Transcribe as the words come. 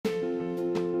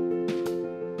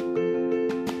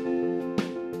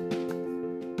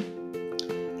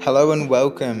Hello and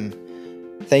welcome.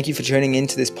 Thank you for tuning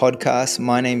into this podcast.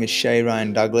 My name is Shay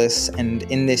Ryan Douglas, and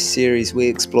in this series, we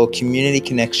explore community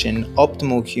connection,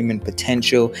 optimal human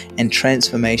potential, and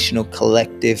transformational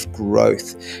collective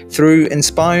growth through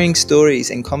inspiring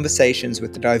stories and conversations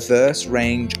with a diverse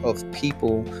range of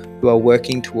people who are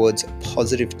working towards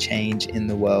positive change in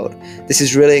the world. This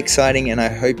is really exciting, and I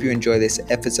hope you enjoy this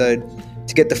episode.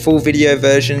 To get the full video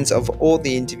versions of all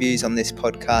the interviews on this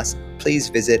podcast, please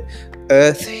visit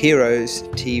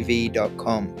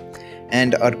earthheroestv.com.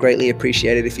 And I'd greatly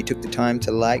appreciate it if you took the time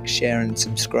to like, share, and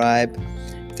subscribe.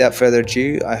 Without further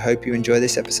ado, I hope you enjoy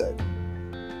this episode.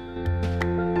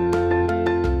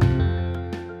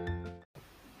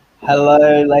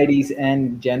 Hello, ladies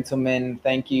and gentlemen.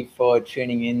 Thank you for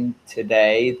tuning in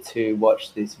today to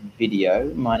watch this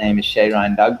video. My name is Shay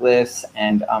Ryan Douglas,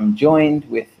 and I'm joined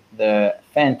with the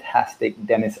fantastic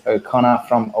Dennis O'Connor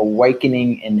from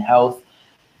Awakening in Health.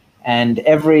 And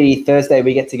every Thursday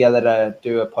we get together to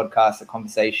do a podcast, a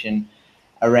conversation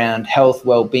around health,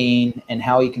 well-being, and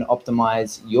how you can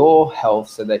optimize your health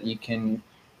so that you can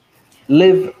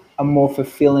live a more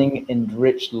fulfilling,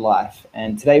 enriched life.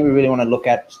 And today we really want to look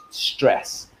at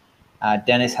stress.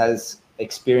 Dennis has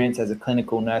experience as a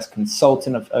clinical nurse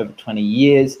consultant of over 20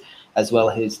 years, as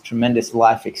well as his tremendous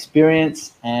life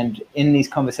experience. And in these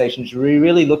conversations, we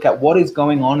really look at what is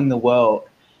going on in the world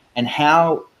and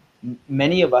how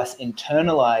many of us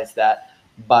internalize that,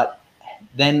 but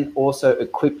then also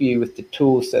equip you with the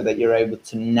tools so that you're able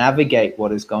to navigate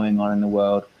what is going on in the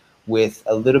world with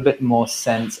a little bit more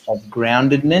sense of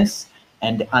groundedness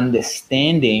and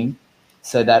understanding,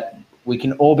 so that we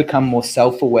can all become more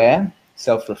self-aware,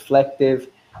 self-reflective,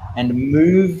 and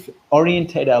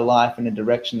orientate our life in a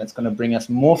direction that's going to bring us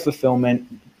more fulfillment,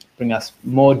 bring us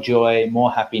more joy,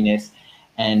 more happiness,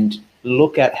 and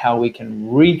look at how we can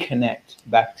reconnect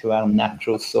back to our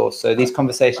natural source. So these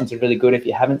conversations are really good. If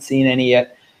you haven't seen any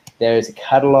yet, there is a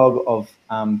catalog of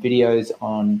videos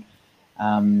on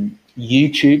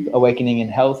YouTube, Awakening in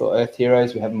Health or Earth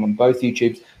Heroes. We have them on both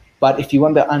YouTubes. But if you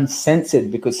want the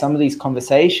uncensored, because some of these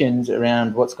conversations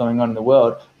around what's going on in the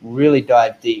world really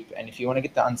dive deep. And if you want to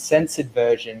get the uncensored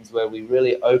versions where we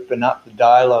really open up the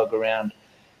dialogue around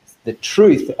the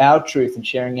truth, our truth, and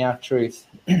sharing our truth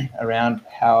around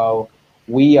how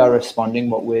we are responding,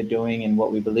 what we're doing, and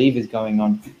what we believe is going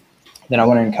on, then I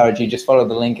want to encourage you, just follow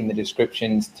the link in the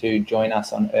descriptions to join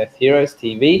us on Earth Heroes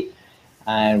TV,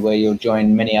 and where you'll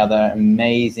join many other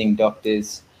amazing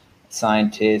doctors,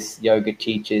 scientists, yoga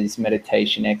teachers,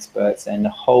 meditation experts, and a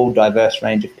whole diverse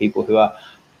range of people who are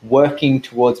working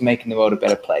towards making the world a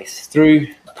better place through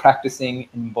practicing,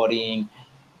 embodying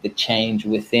the change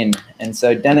within. And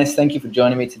so, Dennis, thank you for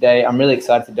joining me today. I'm really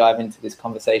excited to dive into this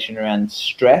conversation around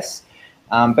stress.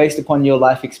 Based upon your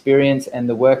life experience and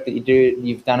the work that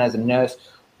you've done as a nurse,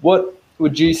 what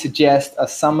would you suggest are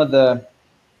some of the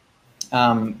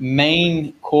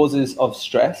main causes of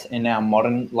stress in our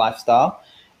modern lifestyle?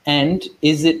 And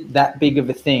is it that big of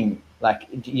a thing? Like,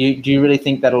 do you really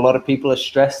think that a lot of people are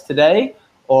stressed today,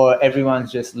 or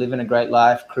everyone's just living a great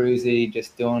life, cruisy,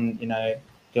 just doing the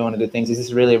good things? Is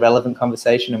this really a relevant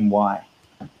conversation, and why?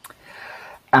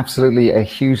 Absolutely a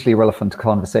hugely relevant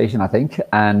conversation, I think.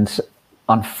 And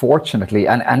unfortunately,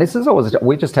 and this is always,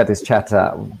 we just had this chat,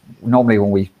 normally when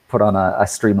we put on a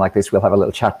stream like this, we'll have a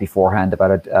little chat beforehand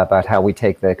about how we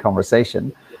take the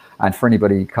conversation. And for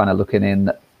anybody kind of looking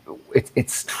in,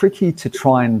 it's tricky to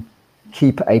try and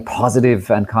keep a positive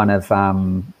and kind of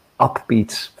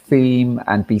upbeat theme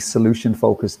and be solution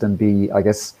focused and be, I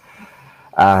guess,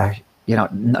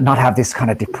 not have this kind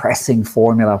of depressing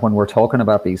formula when we're talking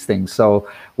about these things. So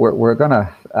we're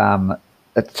gonna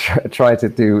try to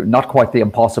do not quite the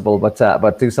impossible,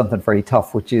 but do something very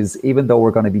tough, which is, even though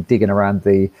we're going to be digging around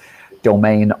the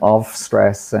domain of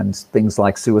stress and things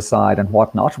like suicide and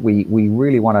whatnot, we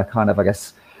really want to kind of, I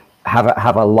guess,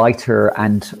 have a lighter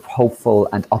and hopeful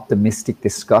and optimistic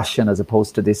discussion, as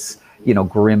opposed to this,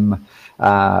 grim,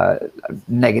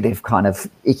 negative kind of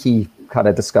icky kind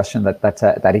of discussion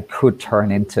that it could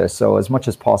turn into. So as much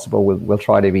as possible, we'll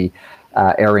try to be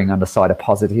erring on the side of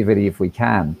positivity if we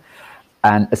can.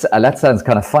 And that sounds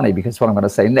kind of funny, because what I'm going to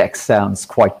say next sounds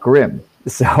quite grim.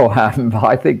 So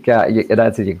I think it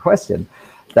answers your question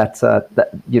that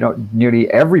nearly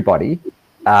everybody,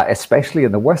 especially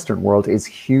in the Western world, is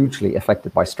hugely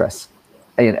affected by stress,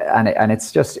 and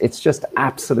it's just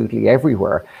absolutely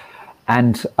everywhere.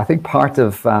 And I think part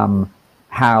of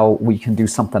how we can do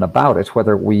something about it,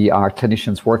 whether we are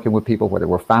clinicians working with people, whether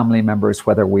we're family members,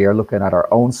 whether we are looking at our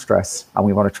own stress and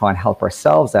we want to try and help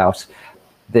ourselves out,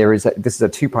 this is a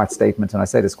two-part statement, and I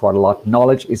say this quite a lot.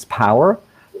 Knowledge is power,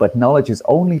 but knowledge is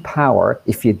only power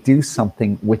if you do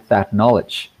something with that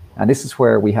knowledge. And this is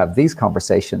where we have these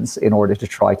conversations in order to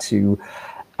try to,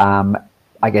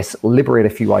 I guess, liberate a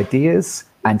few ideas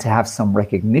and to have some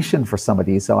recognition for some of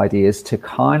these ideas to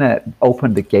kind of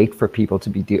open the gate for people to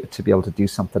be able to do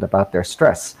something about their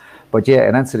stress. But yeah,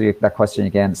 in answer to that question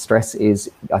again, stress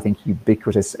is, I think,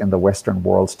 ubiquitous in the Western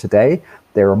world today.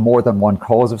 There are more than one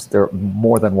cause, there are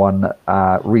more than one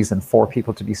reason for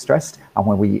people to be stressed. And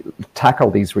when we tackle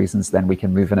these reasons, then we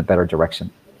can move in a better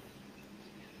direction.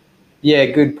 Yeah,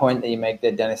 good point that you make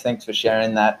there, Dennis. Thanks for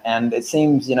sharing that. And it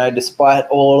seems, despite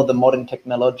all of the modern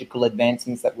technological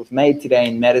advancements that we've made today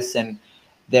in medicine,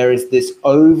 there is this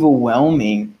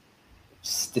overwhelming,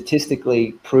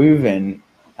 statistically proven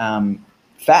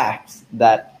fact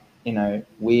that,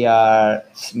 we are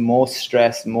more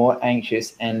stressed, more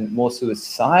anxious, and more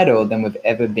suicidal than we've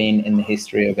ever been in the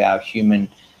history of our human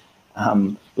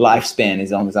lifespan,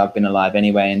 as long as I've been alive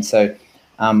anyway. And so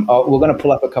we're going to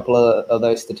pull up a couple of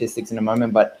those statistics in a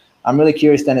moment, but I'm really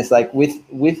curious, Dennis, like with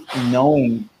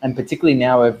knowing, and particularly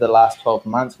now over the last 12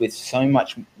 months, with so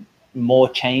much more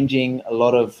changing, a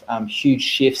lot of huge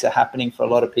shifts are happening for a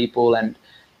lot of people, and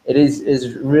it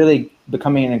is really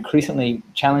becoming an increasingly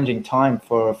challenging time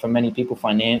for many people,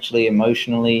 financially,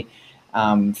 emotionally,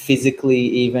 physically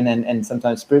even, and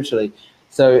sometimes spiritually.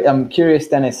 So I'm curious,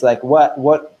 Dennis, like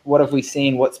what have we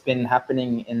seen? What's been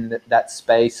happening in that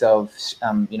space of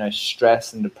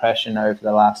stress and depression over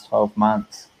the last 12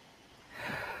 months?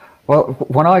 Well,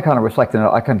 when I kind of reflect on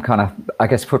it, I can kind of, I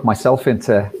guess, put myself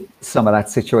into some of that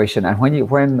situation. And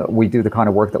when we do the kind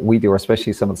of work that we do, or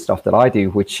especially some of the stuff that I do,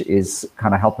 which is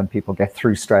kind of helping people get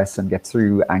through stress and get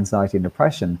through anxiety and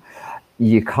depression,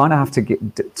 you kind of have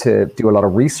to do a lot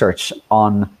of research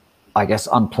on, I guess,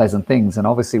 unpleasant things. And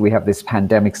obviously we have this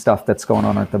pandemic stuff that's going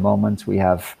on at the moment. We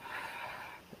have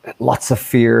lots of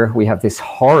fear. We have this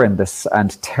horrendous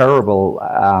and terrible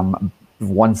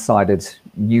one-sided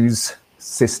news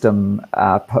system,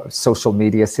 social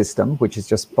media system, which is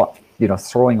just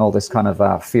throwing all this kind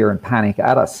of fear and panic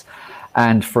at us.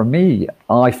 And for me,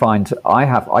 I find I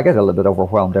get a little bit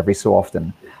overwhelmed every so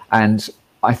often. And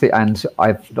I've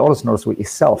always noticed with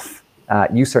yourself,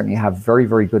 you certainly have very,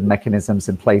 very good mechanisms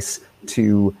in place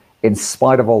to, in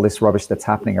spite of all this rubbish that's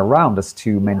happening around us,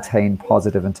 to maintain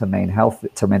positive and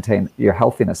to maintain your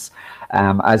healthiness,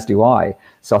 as do I.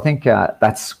 So I think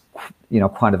that's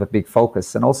kind of a big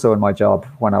focus. And also in my job,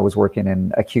 when I was working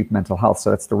in acute mental health, so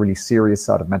that's the really serious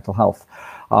side of mental health,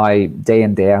 I day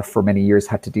in, day out for many years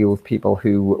had to deal with people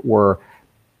who were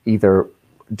either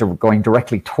going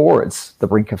directly towards the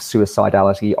brink of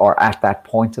suicidality or at that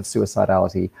point of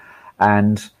suicidality.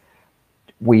 And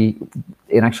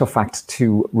in actual fact,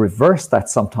 to reverse that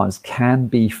sometimes can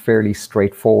be fairly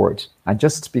straightforward. And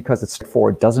just because it's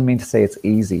straightforward doesn't mean to say it's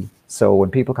easy. So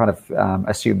when people kind of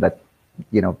assume that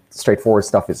straightforward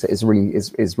stuff is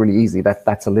really easy,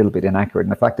 that's a little bit inaccurate.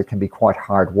 And in fact, it can be quite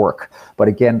hard work. But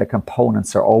again, the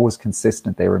components are always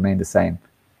consistent; they remain the same.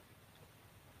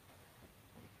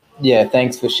 Yeah,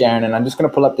 thanks for sharing. And I'm just going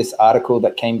to pull up this article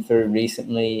that came through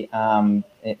recently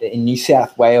in New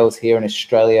South Wales here in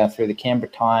Australia through the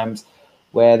Canberra Times,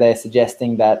 where they're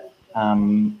suggesting that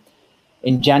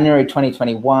in January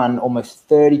 2021, almost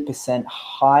 30%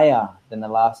 higher than the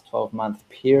last 12-month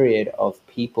period of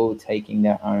people taking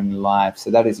their own lives. So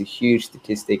that is a huge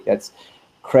statistic. That's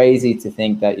crazy to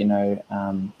think that,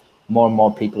 more and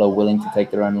more people are willing to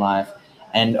take their own life.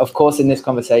 And of course, in this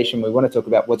conversation, we want to talk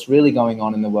about what's really going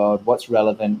on in the world, what's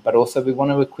relevant, but also we want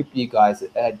to equip you guys.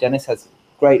 Dennis has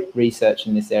great research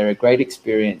in this area, great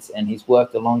experience, and he's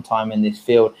worked a long time in this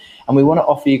field. And we want to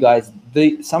offer you guys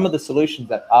some of the solutions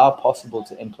that are possible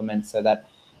to implement so that,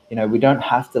 we don't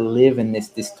have to live in this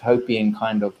dystopian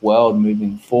kind of world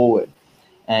moving forward.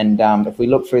 And if we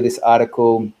look through this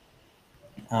article,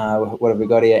 what have we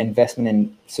got here? Investment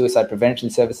in suicide prevention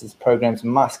services programs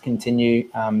must continue,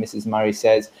 Mrs. Murray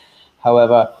says.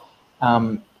 However,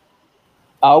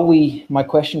 my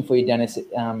question for you, Dennis,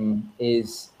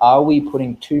 is, are we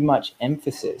putting too much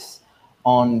emphasis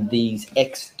on these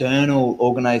external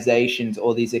organizations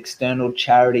or these external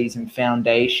charities and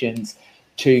foundations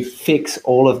to fix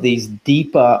all of these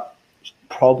deeper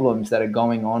problems that are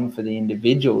going on for the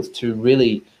individuals to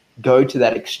really go to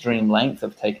that extreme length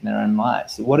of taking their own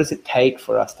lives? What does it take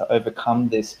for us to overcome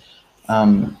this,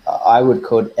 I would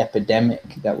call it epidemic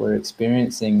that we're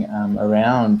experiencing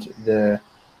around the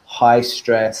high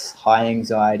stress, high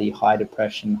anxiety, high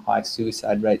depression, high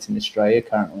suicide rates in Australia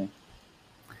currently?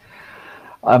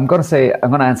 I'm going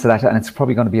to answer that, and it's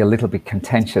probably going to be a little bit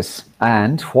contentious.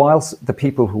 And whilst the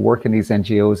people who work in these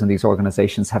NGOs and these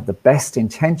organizations have the best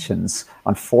intentions,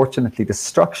 unfortunately, the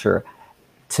structure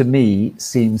to me,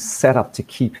 seems set up to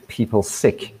keep people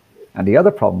sick. And the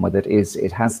other problem with it is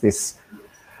it has this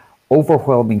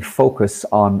overwhelming focus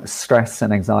on stress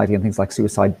and anxiety and things like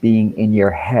suicide being in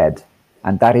your head.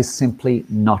 And that is simply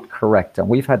not correct. And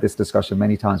we've had this discussion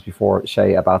many times before,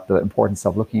 Shay, about the importance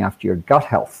of looking after your gut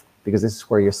health, because this is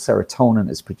where your serotonin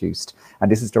is produced.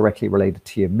 And this is directly related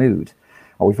to your mood.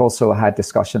 And we've also had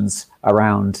discussions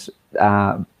around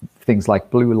things like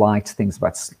blue light, things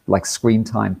about like screen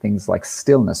time, things like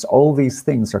stillness. All these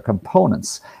things are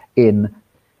components in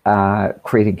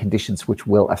creating conditions which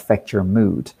will affect your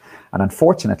mood. And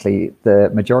unfortunately, the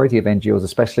majority of NGOs,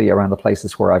 especially around the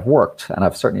places where I've worked, and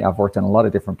I've worked in a lot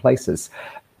of different places,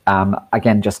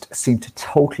 again, just seem to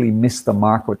totally miss the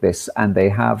mark with this. And they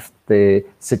have the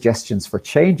suggestions for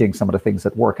changing some of the things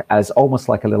that work as almost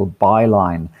like a little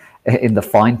byline in the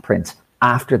fine print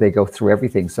after they go through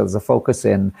everything. So there's a focus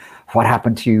in what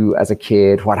happened to you as a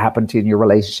kid, what happened to you in your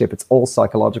relationship. It's all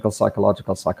psychological.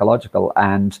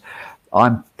 And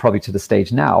I'm probably to the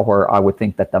stage now where I would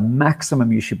think that the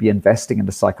maximum you should be investing in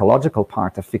the psychological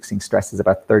part of fixing stress is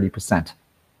about 30%.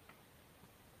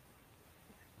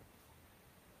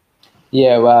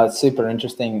 Yeah, well, it's super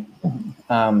interesting.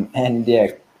 And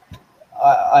yeah,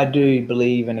 I do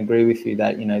believe and agree with you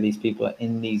that, you know, these people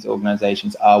in these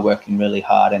organizations are working really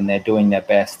hard and they're doing their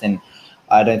best. And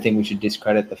I don't think we should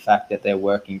discredit the fact that they're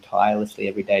working tirelessly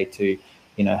every day to,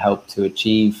 you know, help to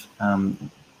achieve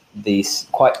these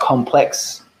quite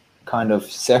complex kind of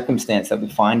circumstance that we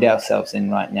find ourselves in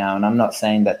right now. And I'm not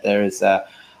saying that there is a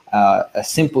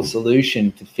simple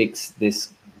solution to fix this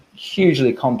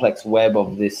hugely complex web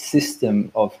of this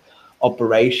system of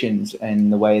operations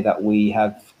and the way that we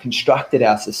have constructed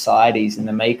our societies and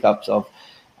the makeups of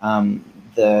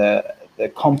the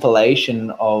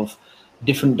compilation of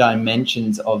different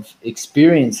dimensions of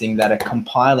experiencing that are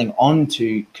compiling on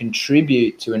to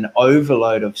contribute to an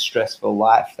overload of stressful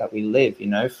life that we live, you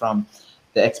know, from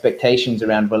the expectations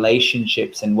around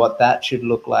relationships and what that should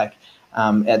look like,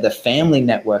 at the family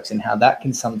networks and how that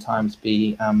can sometimes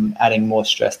be adding more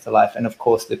stress to life. And of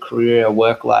course, the career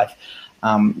work life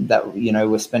that, you know,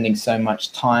 we're spending so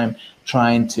much time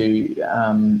trying to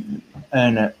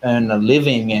earn a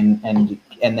living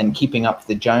and then keeping up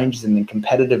the Joneses and the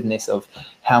competitiveness of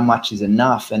how much is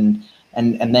enough, and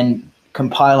then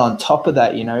compile on top of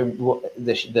that, you know,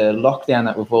 the lockdown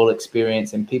that we've all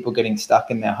experienced and people getting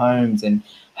stuck in their homes and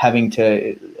having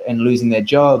to and losing their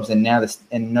jobs, and now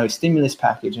and no stimulus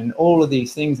package and all of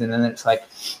these things. And then it's like,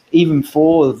 even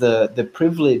for the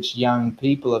privileged young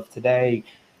people of today,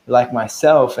 like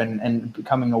myself, and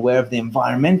becoming aware of the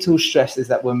environmental stresses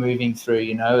that we're moving through,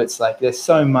 you know, it's like there's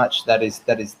so much that is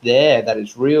there, that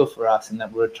is real for us, and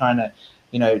that we're trying to,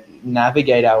 you know,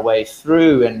 navigate our way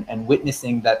through, and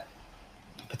witnessing that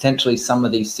potentially some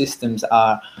of these systems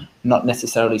are not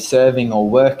necessarily serving or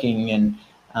working. And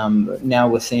now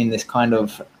we're seeing this kind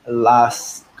of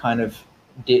last kind of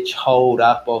ditch hold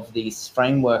up of this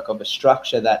framework of a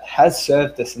structure that has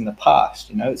served us in the past.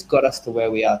 You know, it's got us to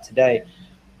where we are today,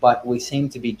 but we seem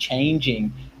to be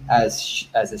changing as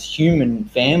a human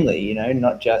family, you know,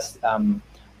 not just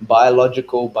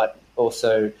biological, but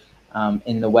also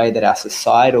in the way that our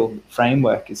societal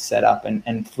framework is set up.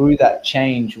 And through that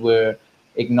change, we're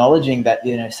acknowledging that,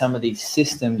 you know, some of these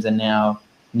systems are now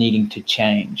needing to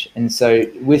change. And so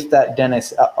with that,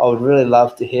 Dennis, I would really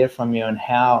love to hear from you on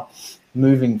how,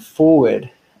 moving forward,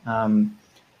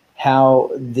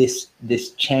 how this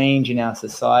change in our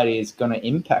society is going to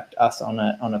impact us on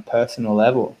a personal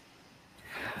level.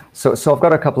 So I've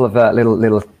got a couple of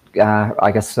little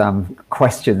I guess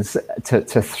questions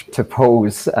to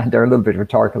pose, and they're a little bit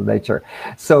rhetorical in nature.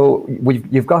 So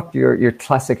you've got your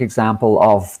classic example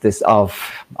of this, of,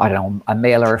 I don't know, a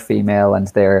male or a female, and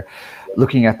they're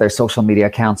looking at their social media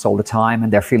accounts all the time,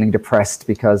 and they're feeling depressed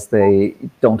because they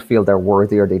don't feel they're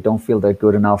worthy, or they don't feel they're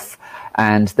good enough.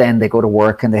 And then they go to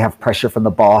work and they have pressure from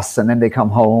the boss, and then they come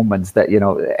home and that, you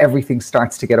know, everything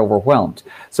starts to get overwhelmed.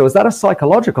 So is that a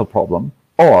psychological problem,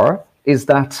 or is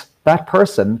that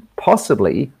person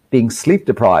possibly being sleep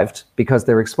deprived because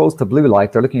they're exposed to blue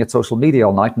light, they're looking at social media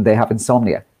all night, and they have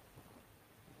insomnia?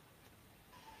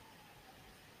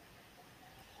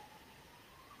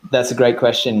 That's a great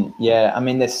question. Yeah, I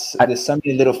mean, there's so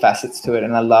many little facets to it,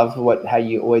 and I love how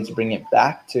you always bring it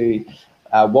back to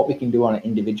what we can do on an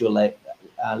individual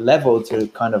level to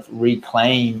kind of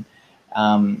reclaim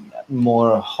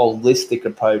more holistic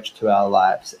approach to our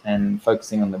lives, and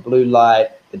focusing on the blue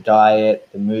light, the diet,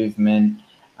 the movement,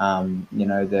 you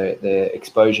know, the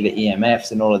exposure to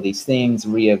EMFs and all of these things,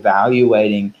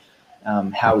 reevaluating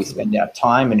how we spend our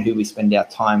time and who we spend our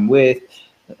time with.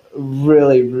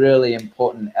 really, really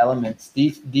important elements. Do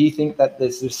you think that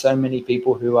there's just so many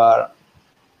people who are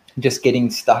just getting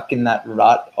stuck in that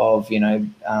rut of,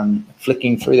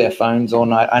 flicking through their phones all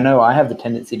night? I know I have the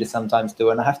tendency to sometimes do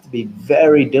it, and I have to be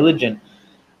very diligent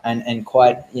and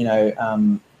quite,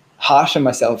 harsh on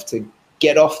myself to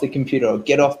get off the computer or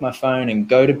get off my phone and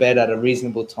go to bed at a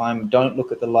reasonable time. Don't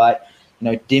look at the light,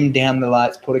 dim down the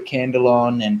lights, put a candle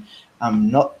on, and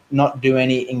not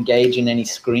engage in any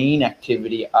screen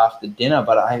activity after dinner.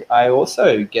 But I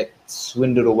also get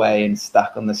swindled away and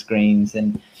stuck on the screens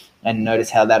and notice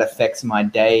how that affects my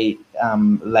day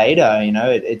later.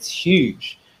 It's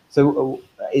huge. So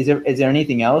is there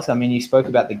anything else? I mean, you spoke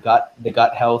about the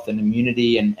gut health and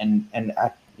immunity and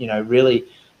really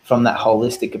from that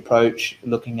holistic approach,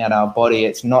 looking at our body.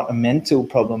 It's not a mental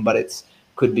problem, but it's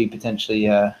could be potentially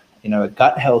a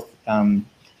gut health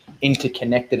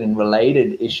interconnected and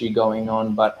related issue going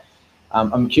on. But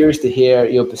I'm curious to hear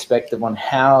your perspective on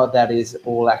how that is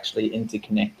all actually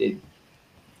interconnected.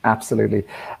 Absolutely.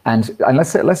 And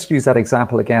let's use that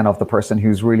example again of the person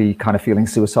who's really kind of feeling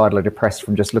suicidal or depressed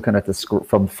from just looking at the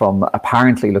from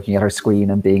apparently looking at her screen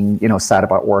and being, sad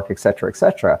about work, etc.,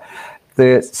 etc.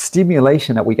 The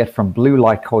stimulation that we get from blue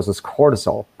light causes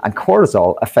cortisol, and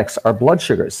cortisol affects our blood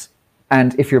sugars.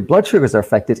 And if your blood sugars are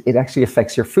affected, it actually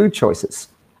affects your food choices.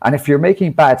 And if you're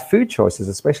making bad food choices,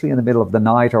 especially in the middle of the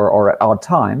night or at odd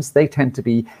times, they tend to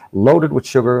be loaded with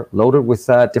sugar, loaded with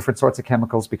different sorts of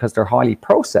chemicals because they're highly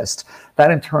processed.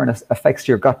 That in turn affects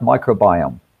your gut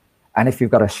microbiome. And if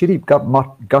you've got a shitty gut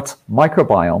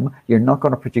microbiome, you're not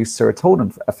going to produce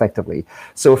serotonin effectively.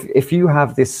 So if you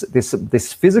have this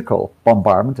physical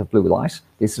bombardment of blue light,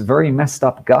 this very messed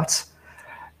up gut,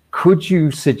 could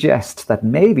you suggest that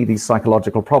maybe these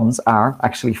psychological problems are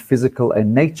actually physical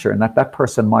in nature, and that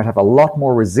person might have a lot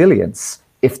more resilience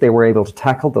if they were able to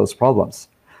tackle those problems?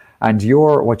 And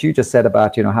what you just said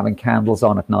about, having candles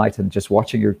on at night and just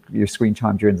watching your screen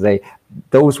time during the day,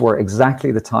 those were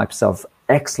exactly the types of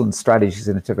excellent strategies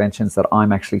and interventions that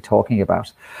I'm actually talking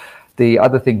about. The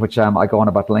other thing which I go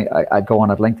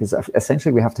on at length is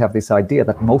essentially we have to have this idea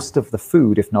that most of the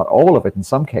food, if not all of it in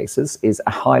some cases, is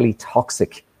highly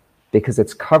toxic, because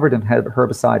it's covered in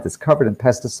herbicides, it's covered in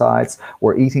pesticides.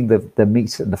 We're eating the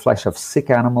meat and the flesh of sick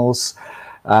animals.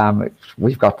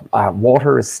 We've got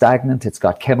water is stagnant. It's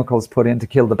got chemicals put in to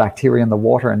kill the bacteria in the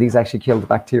water, and these actually kill the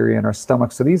bacteria in our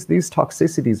stomach. So these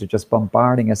toxicities are just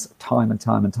bombarding us time and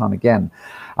time and time again.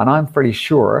 And I'm pretty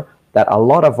sure that a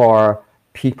lot of our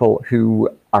people who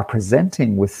are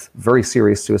presenting with very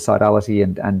serious suicidality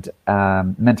and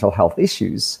mental health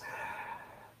issues,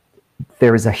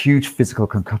 there is a huge physical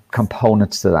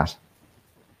component to that.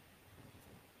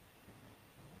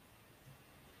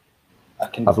 I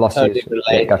can totally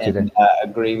relate and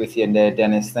agree with you there,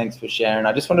 Dennis. Thanks for sharing.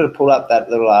 I just wanted to pull up that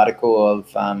little article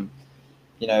of,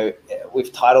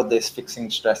 we've titled this Fixing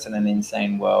Stress in an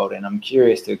Insane World, and I'm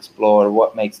curious to explore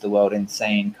what makes the world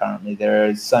insane currently. There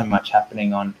is so much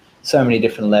happening on so many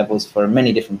different levels for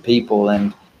many different people,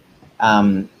 and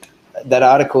that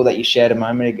article that you shared a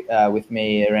moment with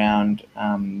me around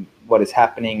what is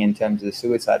happening in terms of the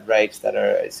suicide rates that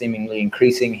are seemingly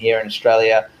increasing here in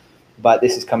Australia. But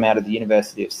this has come out of the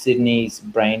University of Sydney's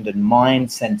Brain and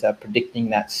Mind Centre,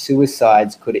 predicting that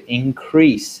suicides could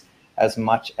increase as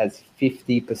much as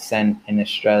 50% in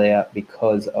Australia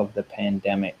because of the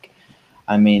pandemic.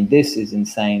 I mean, this is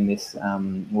insane,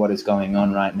 what is going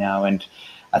on right now. And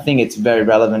I think it's very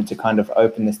relevant to kind of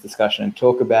open this discussion and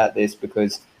talk about this,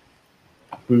 because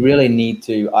we really need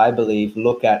to, I believe,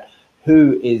 look at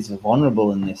who is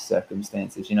vulnerable in these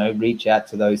circumstances, reach out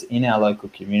to those in our local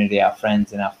community, our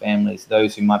friends and our families,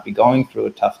 those who might be going through a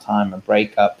tough time, a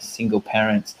breakup, single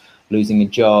parents, losing a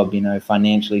job,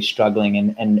 financially struggling,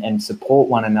 and support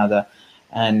one another.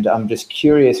 And I'm just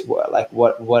curious,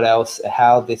 what else,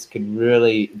 how this could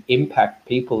really impact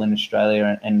people in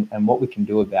Australia and what we can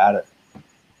do about it.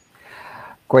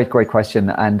 Great question.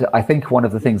 And I think one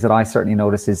of the things that I certainly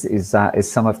notice is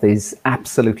some of these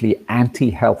absolutely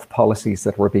anti-health policies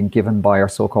that were being given by our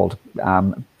so-called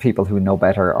people who know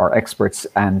better, our experts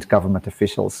and government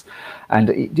officials. And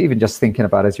even just thinking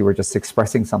about, as you were just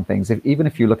expressing some things, even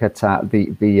if you look at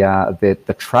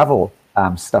the travel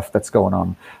stuff that's going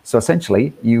on. So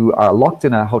essentially, you are locked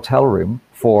in a hotel room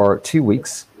for 2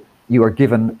 weeks. You are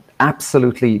given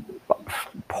absolutely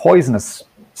poisonous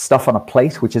stuff on a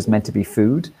plate, which is meant to be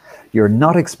food. You're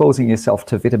not exposing yourself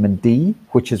to vitamin D,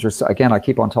 which is, again, I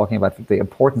keep on talking about the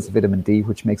importance of vitamin D,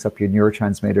 which makes up your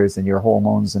neurotransmitters and your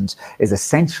hormones and is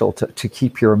essential to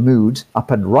keep your mood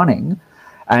up and running.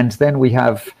 And then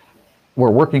we're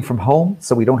working from home,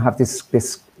 so we don't have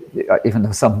this even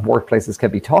though some workplaces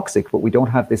can be toxic, but we don't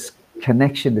have this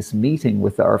connection, this meeting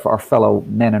with our fellow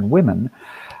men and women.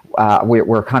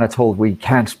 We're kind of told we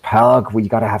can't hug, we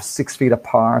got to have 6 feet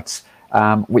apart.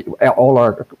 All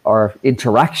our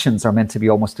interactions are meant to be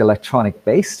almost electronic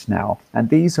based now, and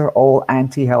these are all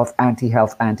anti-health.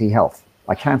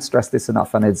 I can't stress this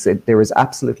enough, and there is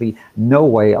absolutely no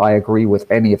way I agree with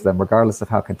any of them, regardless of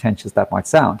how contentious that might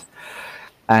sound.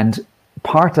 And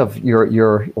part of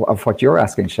of what you're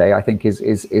asking, Shay, I think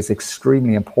is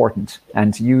extremely important.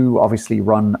 And you obviously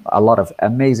run a lot of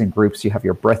amazing groups. You have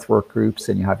your breathwork groups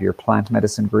and you have your plant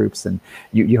medicine groups, and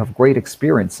you have great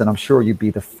experience. And I'm sure you'd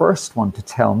be the first one to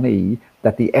tell me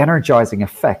that the energizing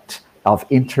effect of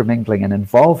intermingling and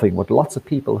involving with lots of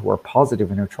people who are positive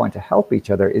and who are trying to help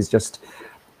each other is just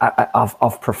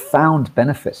of profound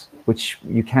benefit, which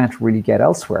you can't really get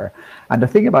elsewhere. And the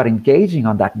thing about engaging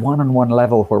on that one-on-one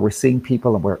level, where we're seeing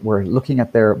people and we're looking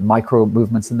at their micro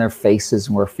movements in their faces,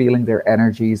 and we're feeling their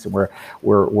energies, and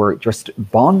we're just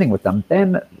bonding with them,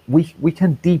 then we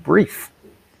can debrief.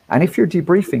 And if you're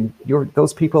debriefing,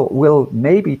 those people will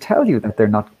maybe tell you that they're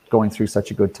not going through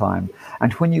such a good time.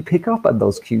 And when you pick up on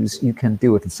those cues, you can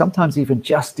do it. And sometimes even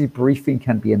just debriefing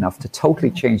can be enough to totally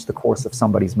change the course of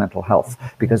somebody's mental health,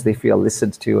 because they feel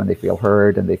listened to and they feel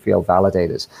heard and they feel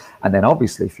validated. And then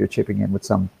obviously, if you're chipping in with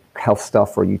some health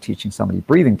stuff, or you teaching somebody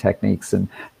breathing techniques and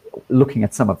looking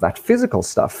at some of that physical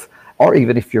stuff, or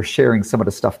even if you're sharing some of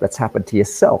the stuff that's happened to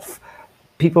yourself,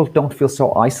 people don't feel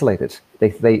so isolated.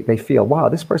 They feel, wow,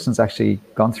 this person's actually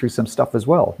gone through some stuff as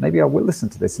well. Maybe I will listen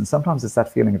to this. And sometimes it's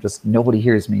that feeling of just nobody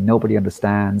hears me, nobody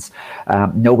understands,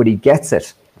 nobody gets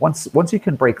it. Once you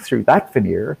can break through that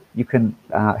veneer, you can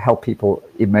help people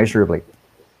immeasurably.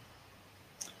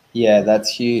 Yeah, that's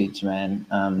huge, man.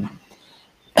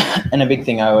 And a big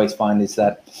thing I always find is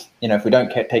that, if we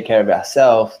don't take care of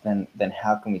ourselves, then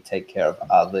how can we take care of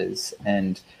others?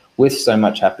 And with so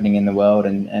much happening in the world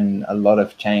and a lot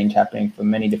of change happening for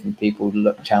many different people,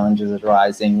 challenges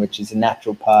arising, which is a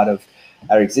natural part of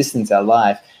our existence, our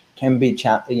life, can be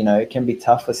it can be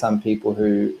tough for some people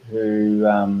who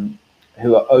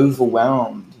are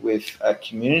overwhelmed with a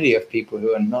community of people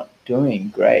who are not doing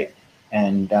great.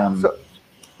 And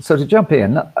so to jump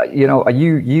in,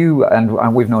 you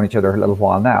and we've known each other a little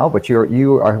while now, but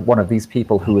you are one of these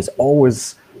people who is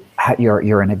always,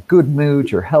 you're in a good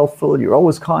mood, you're helpful, you're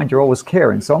always kind, you're always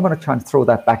caring. So I'm going to try and throw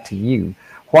that back to you.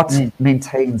 What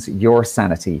maintains your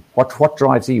sanity? What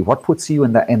drives you? What puts you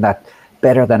in that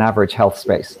better than average health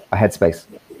headspace?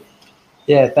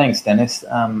 Yeah, thanks, Dennis.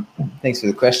 Thanks for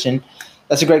the question.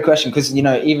 That's a great question, because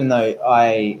even though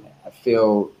I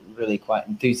feel really quite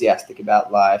enthusiastic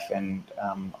about life, and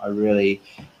I really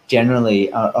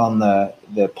generally on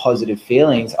the positive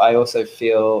feelings, I also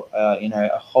feel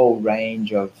a whole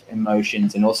range of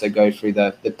emotions, and also go through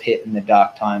the pit and the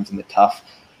dark times and the tough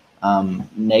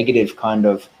negative kind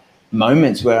of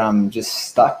moments where I'm just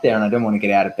stuck there and I don't want to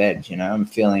get out of bed. I'm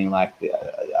feeling like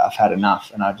I've had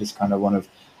enough, and I just kind of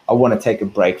want to take a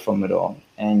break from it all.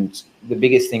 And the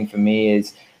biggest thing for me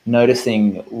is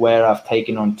noticing where I've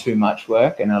taken on too much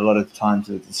work, and a lot of the times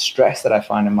the stress that I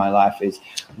find in my life is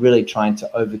really trying to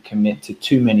overcommit to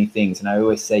too many things. And I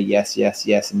always say yes, yes,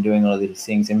 yes, and doing all of these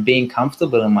things, and being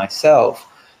comfortable in myself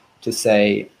to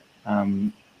say,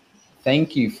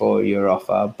 thank you for your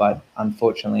offer, but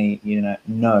unfortunately,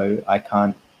 no, I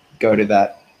can't go to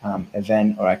that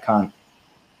event, or I can't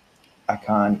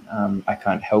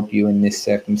help you in this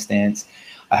circumstance.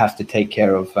 I have to take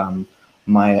care of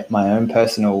my own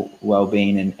personal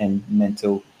well-being and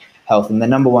mental health. And the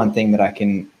number one thing that I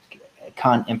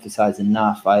can't emphasize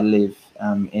enough, I live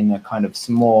in a kind of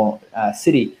small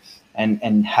city,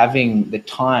 and having the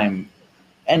time,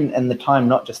 and the time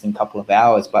not just in a couple of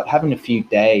hours, but having a few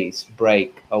days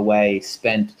break away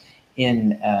spent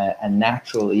in a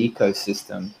natural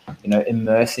ecosystem,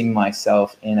 immersing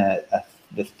myself in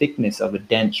the thickness of a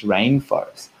dense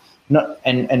rainforest.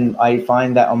 And I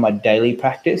find that on my daily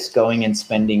practice, going and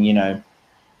spending, a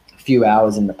few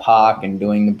hours in the park and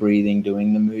doing the breathing,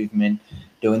 doing the movement,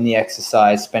 doing the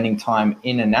exercise, spending time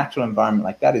in a natural environment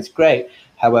like that is great.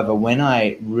 However, when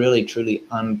I really truly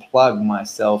unplug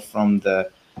myself from the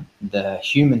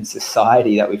human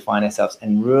society that we find ourselves,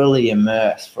 and really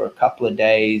immerse for a couple of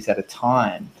days at a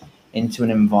time into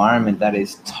an environment that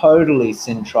is totally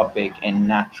syntropic and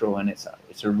natural in its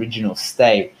original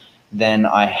state, then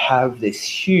I have this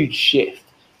huge shift.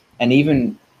 And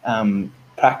even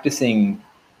practicing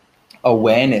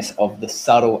awareness of the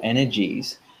subtle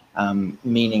energies,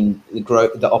 meaning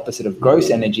the opposite of gross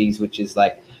energies, which is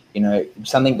like,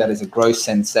 something that is a gross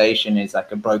sensation is like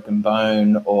a broken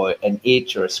bone or an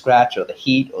itch or a scratch or the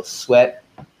heat or sweat.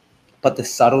 but the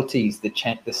subtleties, the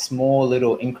small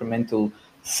little incremental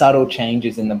subtle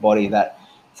changes in the body that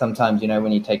sometimes, you know,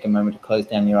 when you take a moment to close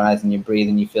down your eyes and you breathe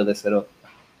and you feel this little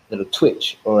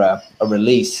twitch or a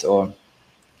release, or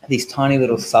these tiny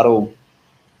little subtle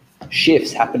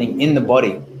shifts happening in the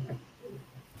body.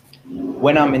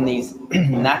 When I'm in these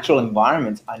natural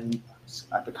environments,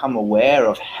 I become aware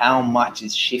of how much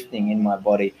is shifting in my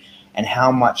body and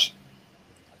how much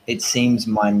it seems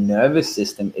my nervous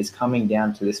system is coming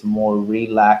down to this more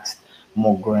relaxed,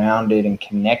 more grounded and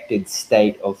connected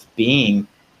state of being.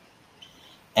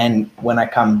 And when I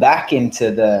come back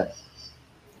into the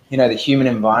human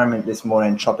environment, this more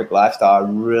entropic lifestyle, I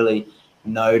really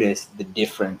notice the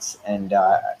difference. And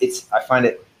I find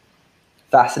it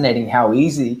fascinating how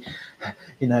easy,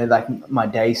 like my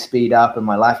days speed up and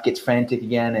my life gets frantic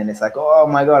again. And it's like, oh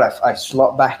my God, I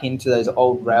slot back into those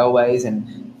old railways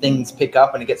and things pick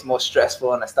up and it gets more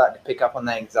stressful. And I start to pick up on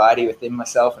the anxiety within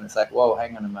myself. And it's like, whoa,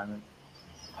 hang on a moment.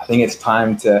 I think it's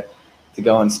time to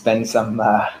go and spend some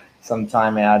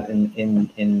time out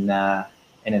in a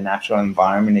natural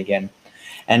environment again.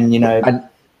 And,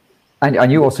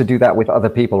 and you also do that with other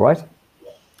people, right?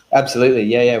 Absolutely.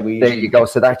 Yeah. There you go.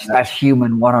 So that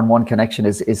human one-on-one connection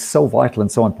is so vital and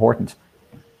so important.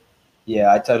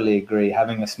 Yeah, I totally agree.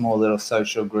 Having a small little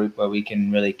social group where we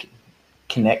can really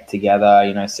connect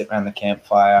together, sit around the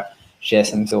campfire, share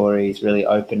some stories, really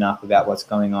open up about what's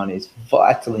going on is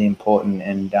vitally important.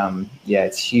 And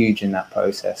it's huge in that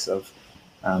process of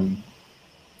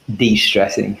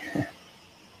de-stressing.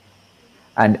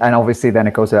 And obviously then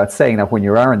it goes without saying that when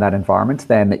you are in that environment,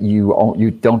 then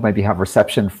you don't maybe have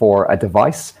reception for a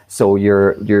device. So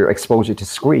your exposure to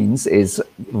screens is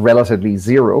relatively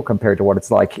zero compared to what it's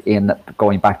like in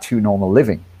going back to normal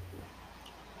living.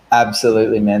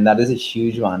 Absolutely, man. That is a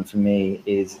huge one for me.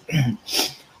 Is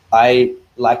I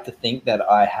like to think that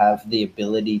I have the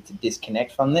ability to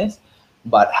disconnect from this,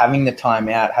 but having the time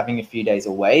out, having a few days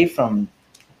away from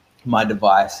my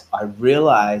device, I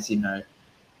realize,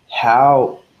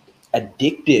 how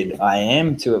addicted I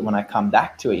am to it when I come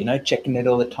back to it, checking it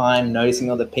all the time,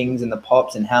 noticing all the pings and the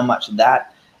pops and how much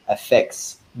that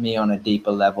affects me on a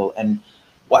deeper level. And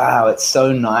wow, it's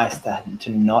so nice to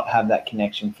not have that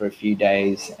connection for a few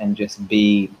days and just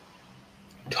be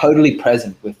totally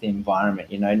present with the environment,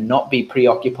 not be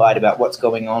preoccupied about what's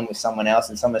going on with someone else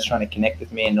and someone's trying to connect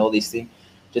with me and all these things.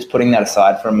 Just putting that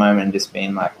aside for a moment and just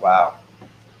being like, wow,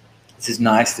 this is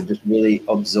nice to just really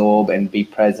absorb and be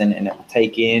present and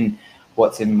take in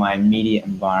what's in my immediate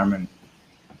environment.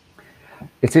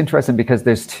 It's interesting because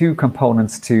there's two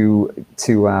components to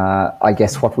I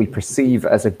guess what we perceive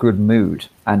as a good mood,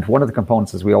 and one of the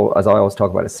components, as I always talk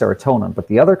about, is serotonin. But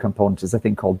the other component is a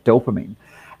thing called dopamine,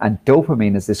 and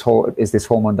dopamine is this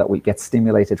hormone that we get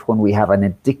stimulated when we have an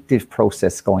addictive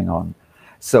process going on.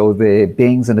 So the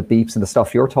bings and the beeps and the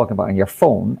stuff you're talking about on your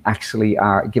phone actually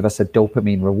give us a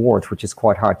dopamine reward, which is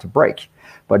quite hard to break.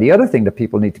 But the other thing that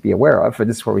people need to be aware of, and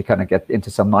this is where we kind of get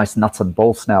into some nice nuts and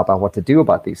bolts now about what to do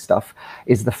about these stuff,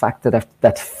 is the fact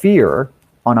that fear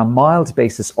on a mild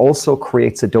basis also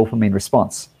creates a dopamine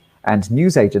response. And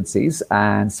news agencies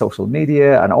and social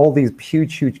media and all these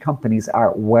huge companies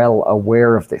are well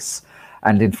aware of this.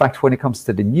 And in fact, when it comes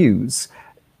to the news,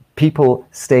 people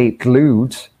stay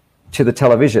glued to the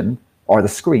television or the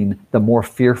screen, the more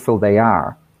fearful they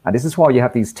are. And this is why you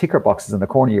have these ticker boxes in the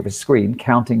corner of your screen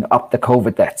counting up the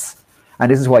COVID deaths.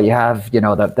 And this is why you have,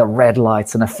 the red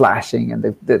lights and the flashing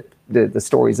and the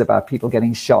stories about people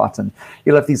getting shot. And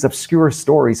you'll have these obscure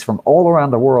stories from all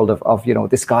around the world of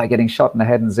this guy getting shot in the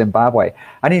head in Zimbabwe.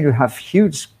 And then you have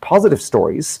huge positive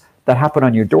stories that happen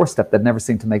on your doorstep that never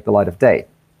seem to make the light of day,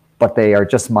 but they are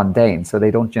just mundane, so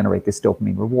they don't generate this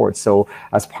dopamine reward. So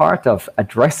as part of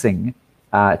addressing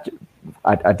a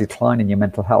decline in your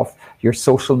mental health, your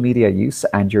social media use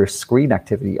and your screen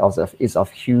activity is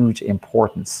of huge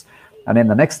importance. And then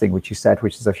the next thing which you said,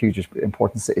 which is of huge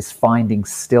importance, is finding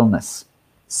stillness.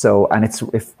 So, and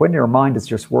when your mind is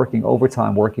just working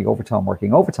overtime,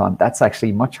 that's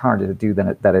actually much harder to do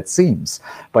than it seems.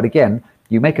 But again,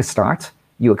 you make a start,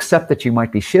 you accept that you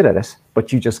might be shit at it,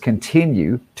 but you just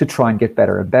continue to try and get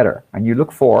better and better. And you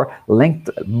look for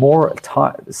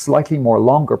slightly more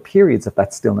longer periods of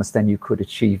that stillness than you could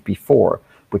achieve before,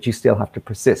 but you still have to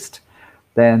persist.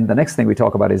 Then the next thing we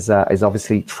talk about is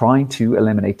obviously trying to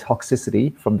eliminate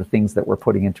toxicity from the things that we're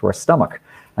putting into our stomach.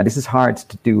 And this is hard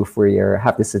to do if we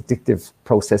have this addictive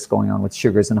process going on with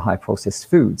sugars and high processed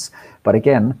foods. But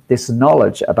again, this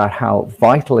knowledge about how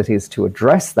vital it is to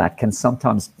address that can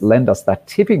sometimes lend us that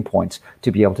tipping point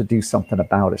to be able to do something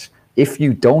about it. If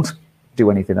you don't do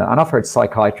anything. And I've heard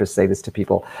psychiatrists say this to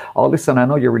people. Oh, listen, I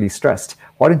know you're really stressed.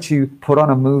 Why don't you put on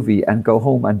a movie and go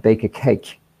home and bake a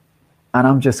cake? And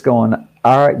I'm just going,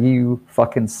 are you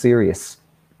fucking serious?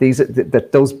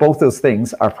 Both those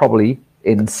things are probably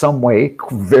in some way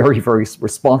very, very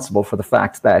responsible for the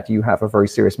fact that you have a very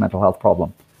serious mental health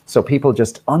problem. So people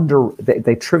just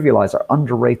they trivialize or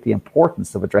underrate the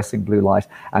importance of addressing blue light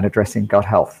and addressing gut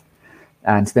health.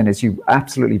 And then, as you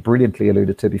absolutely brilliantly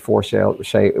alluded to before,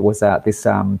 Shay, it was this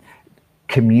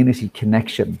community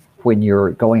connection when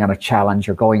you're going on a challenge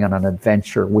or going on an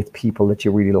adventure with people that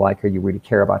you really like or you really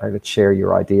care about or that share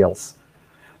your ideals.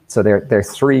 So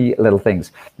there's three little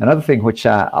things. Another thing which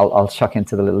I'll chuck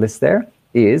into the little list there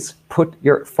is put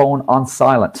your phone on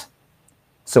silent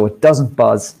so it doesn't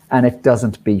buzz and it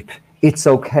doesn't beep. It's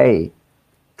okay.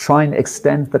 Try and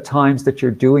extend the times that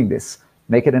you're doing this.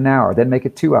 Make it an hour, then make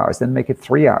it 2 hours, then make it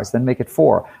 3 hours, then make it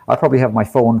 4. I probably have my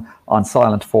phone on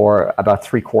silent for about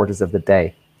 3/4 of the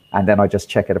day. And then I just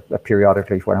check it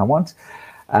periodically when I want.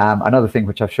 Another thing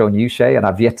which I've shown you, Shay, and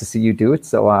I've yet to see you do it,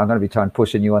 so I'm going to be trying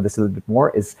pushing you on this a little bit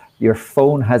more, is your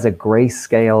phone has a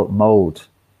grayscale mode.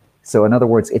 So in other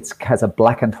words, it has a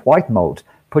black and white mode.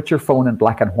 Put your phone in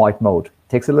black and white mode.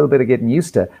 Takes a little bit of getting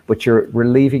used to, but you're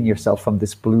relieving yourself from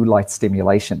this blue light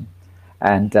stimulation.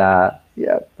 And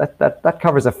yeah, that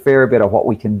covers a fair bit of what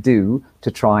we can do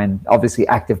to try and, obviously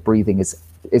active breathing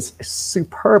is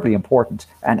superbly important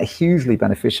and hugely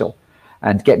beneficial,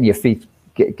 and getting your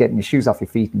shoes off your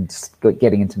feet and just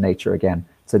getting into nature again.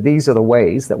 So these are the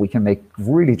ways that we can make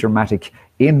really dramatic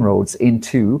inroads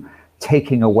into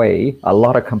taking away a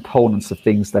lot of components of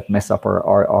things that mess up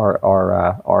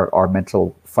our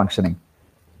mental functioning.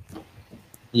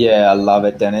 Yeah, I love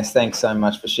it, Dennis. Thanks so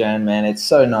much for sharing, man. It's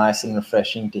so nice and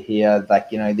refreshing to hear, like,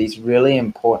 you know, these really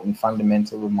important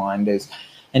fundamental reminders.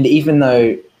 And even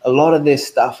though a lot of this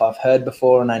stuff I've heard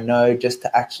before, and I know, just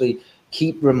to actually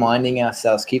keep reminding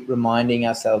ourselves,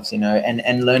 you know,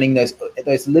 and learning those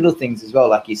little things as well,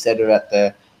 like you said about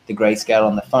the grayscale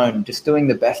on the phone, just doing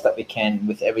the best that we can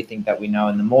with everything that we know.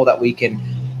 And the more that we can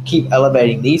keep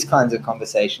elevating these kinds of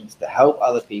conversations to help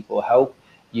other people, help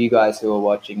you guys who are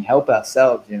watching, help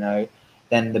ourselves, you know,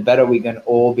 then the better we can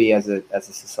all be as a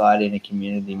society and a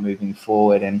community moving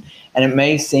forward. And it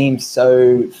may seem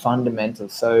so fundamental,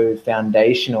 so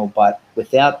foundational, but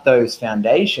without those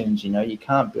foundations, you know, you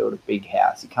can't build a big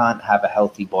house, you can't have a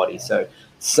healthy body.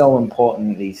 So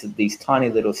important, these tiny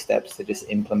little steps to just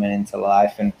implement into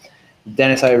life. And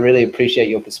Dennis, I really appreciate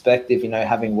your perspective, you know,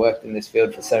 having worked in this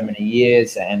field for so many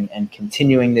years and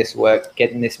continuing this work,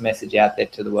 getting this message out there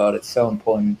to the world. It's so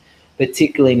important,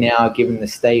 particularly now, given the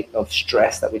state of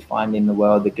stress that we find in the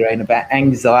world, the grain about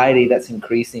anxiety that's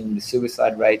increasing, the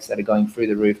suicide rates that are going through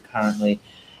the roof currently.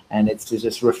 And it's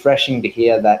just refreshing to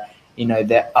hear that, you know,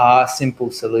 there are simple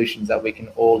solutions that we can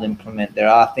all implement. There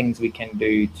are things we can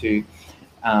do to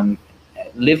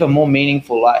live a more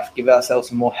meaningful life, give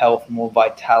ourselves more health, more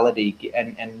vitality,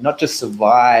 and not just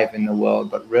survive in the world,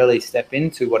 but really step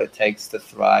into what it takes to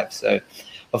thrive. So,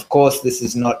 of course, this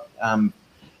is not,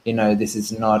 you know, this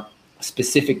is not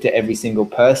specific to every single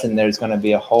person. There's going to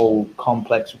be a whole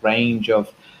complex range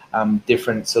of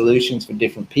different solutions for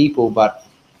different people. But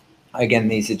again,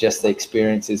 these are just the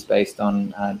experiences based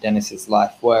on Dennis's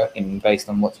life work and based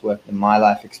on what's worked in my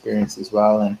life experience as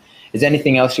well. And is there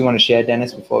anything else you want to share,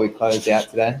 Dennis, before we close out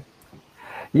today?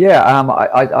 Yeah,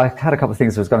 I had a couple of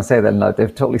things I was going to say, then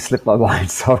they've totally slipped my mind,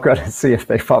 so I've got to see if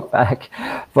they pop back.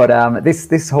 But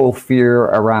this whole fear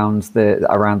around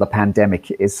the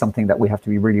pandemic is something that we have to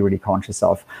be really, really conscious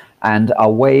of. And a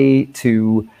way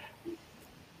to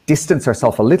distance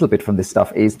ourselves a little bit from this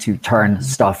stuff is to turn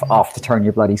stuff off, to turn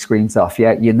your bloody screens off.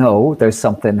 Yeah, you know there's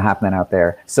something happening out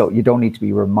there, so you don't need to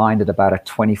be reminded about it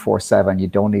 24/7. You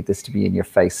don't need this to be in your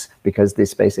face, because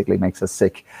this basically makes us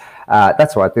sick.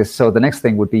 That's right. So the next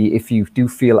thing would be, if you do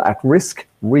feel at risk,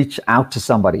 reach out to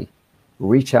somebody.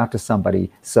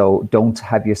 So don't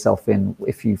have yourself in,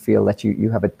 if you feel that you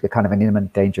have a kind of an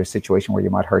imminent danger situation where you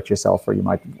might hurt yourself or you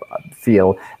might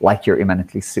feel like you're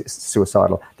imminently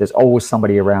suicidal. There's always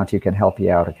somebody around who can help you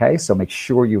out, okay? So make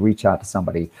sure you reach out to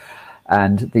somebody.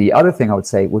 And the other thing I would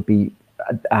say would be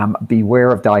beware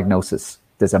of diagnosis.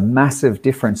 There's a massive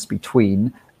difference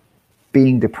between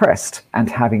being depressed and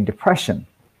having depression.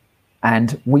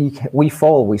 And we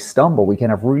fall, we stumble, we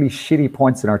can have really shitty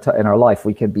points in our life.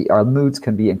 Our moods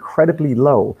can be incredibly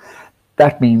low.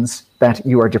 That means that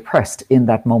you are depressed in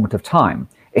that moment of time.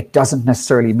 It doesn't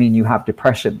necessarily mean you have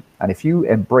depression. And if you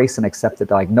embrace and accept a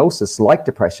diagnosis like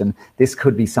depression, this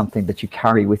could be something that you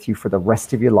carry with you for the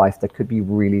rest of your life that could be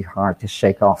really hard to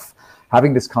shake off.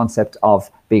 Having this concept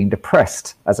of being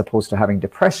depressed as opposed to having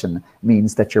depression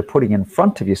means that you're putting in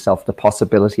front of yourself the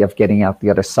possibility of getting out the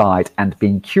other side and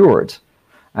being cured.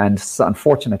 And so,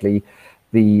 unfortunately,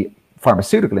 the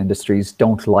pharmaceutical industries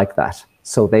don't like that.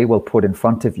 So they will put in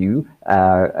front of you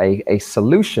a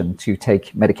solution to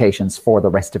take medications for the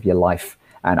rest of your life.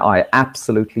 And I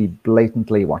absolutely,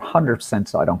 blatantly,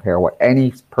 100%, I don't care what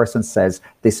any person says,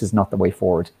 this is not the way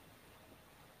forward.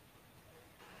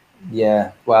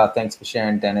 Yeah, wow, thanks for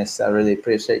sharing, Dennis. I really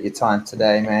appreciate your time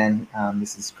today, man.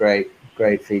 This is great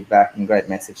feedback and great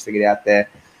message to get out there.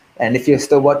 And if you're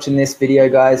still watching this video,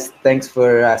 guys, thanks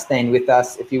for staying with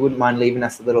us. If you wouldn't mind leaving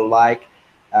us a little like,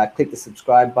 click the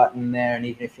subscribe button there, and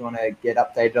even if you want to get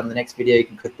updated on the next video, you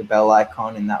can click the bell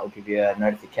icon, and that will give you a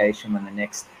notification when the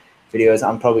next video is.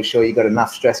 I'm probably sure you've got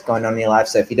enough stress going on in your life,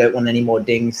 so if you don't want any more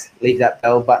dings, leave that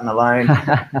bell button alone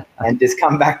and just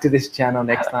come back to this channel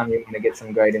next time. You're going to get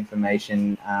some great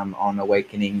information on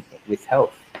awakening with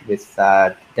health with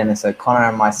Dennis O'Connor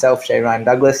and myself, Shay Ryan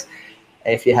Douglas.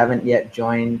 If you haven't yet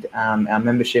joined our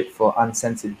membership for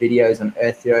uncensored videos on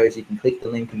Earth Heroes, you can click the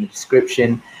link in the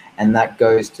description, and that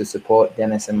goes to support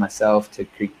Dennis and myself to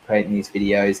creating these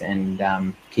videos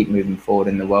and keep moving forward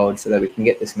in the world so that we can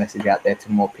get this message out there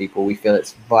to more people. We feel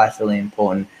it's vitally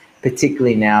important,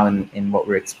 particularly now in what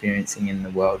we're experiencing in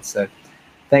the world. So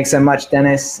thanks so much,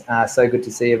 Dennis. So good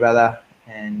to see you, brother,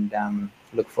 and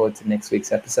look forward to next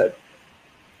week's episode.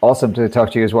 Awesome to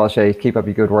talk to you as well, Shay. Keep up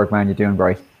your good work, man. You're doing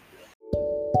great.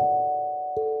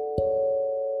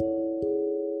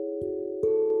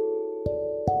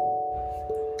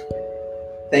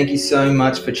 Thank you so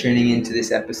much for tuning into this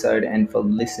episode and for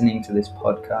listening to this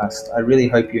podcast. I really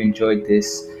hope you enjoyed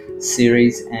this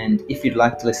series, and if you'd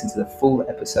like to listen to the full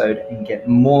episode and get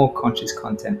more conscious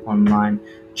content online,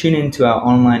 tune into our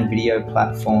online video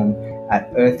platform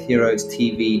at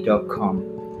earthheroestv.com.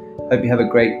 Hope you have a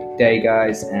great day,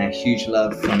 guys, and a huge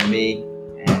love from me,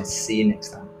 and see you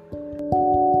next time.